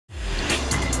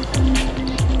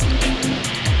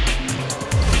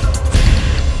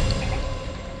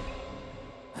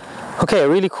Okay, a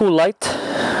really cool light.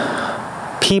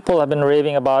 People have been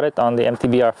raving about it on the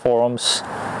MTBR forums.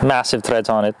 Massive threads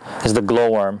on it. Is the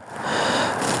Gloworm.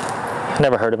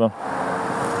 Never heard of him.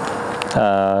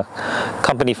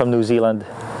 Company from New Zealand,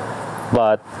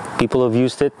 but people who've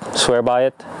used it swear by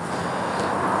it.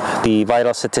 The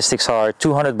vital statistics are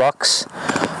 $200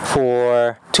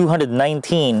 for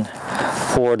 219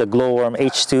 for the Gloworm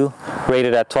H2,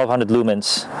 rated at 1200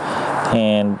 lumens,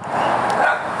 and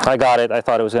I got it. I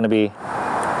thought it was going to be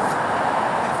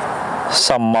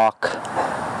some mock,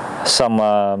 some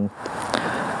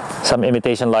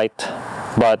imitation light,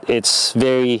 but it's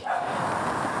very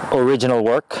original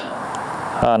work.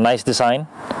 Nice design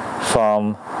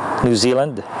from New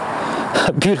Zealand.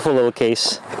 Beautiful little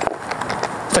case.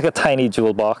 It's like a tiny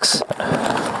jewel box.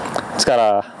 It's got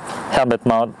a helmet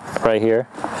mount right here,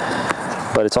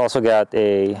 but it's also got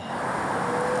a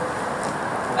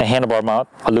handlebar mount,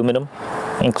 aluminum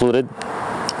included,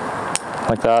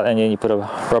 like that, and then you put a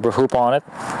rubber hoop on it.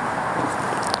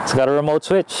 It's got a remote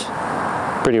switch,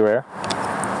 pretty rare.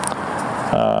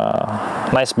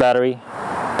 Nice battery,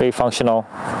 very functional.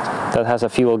 That has a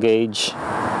fuel gauge,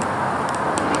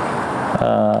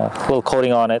 little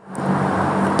coating on it,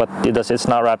 but it's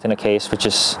not wrapped in a case, which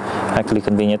is actually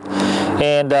convenient.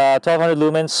 And 1200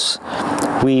 lumens,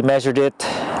 we measured it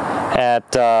at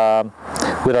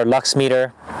with our lux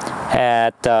meter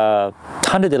at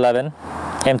 111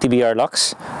 MTBR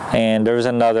lux, and there was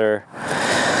another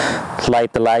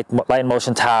light, the light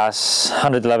motion task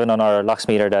 111 on our lux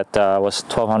meter that was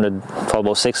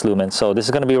 1206 lumens. So this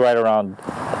is going to be right around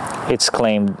its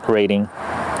claimed rating.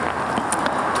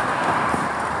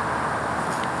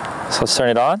 So let's turn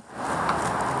it on.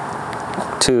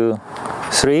 2,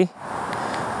 3.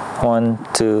 1,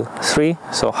 2, 3.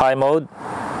 So high mode.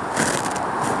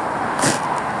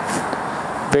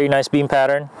 Very nice beam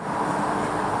pattern.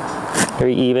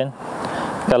 Very even.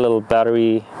 Got a little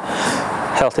battery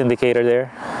health indicator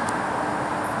there.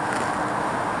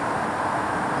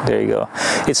 There you go.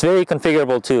 It's very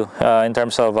configurable too in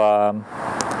terms of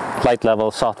light level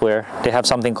software. They have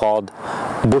something called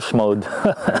bush mode,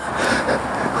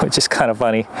 which is kind of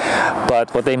funny.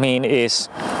 But what they mean is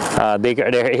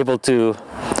they're able to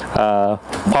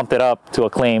pump it up to a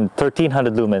claimed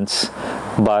 1300 lumens,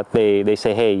 but they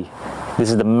say, hey, this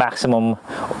is the maximum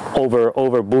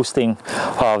over boosting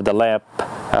of the lamp.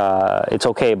 It's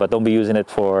okay, but don't be using it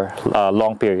for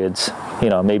long periods. You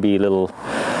know, maybe little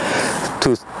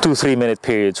 2-3 minute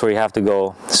periods where you have to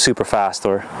go super fast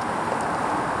or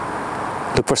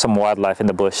look for some wildlife in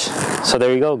the bush. So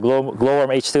there you go, Gloworm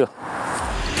H2.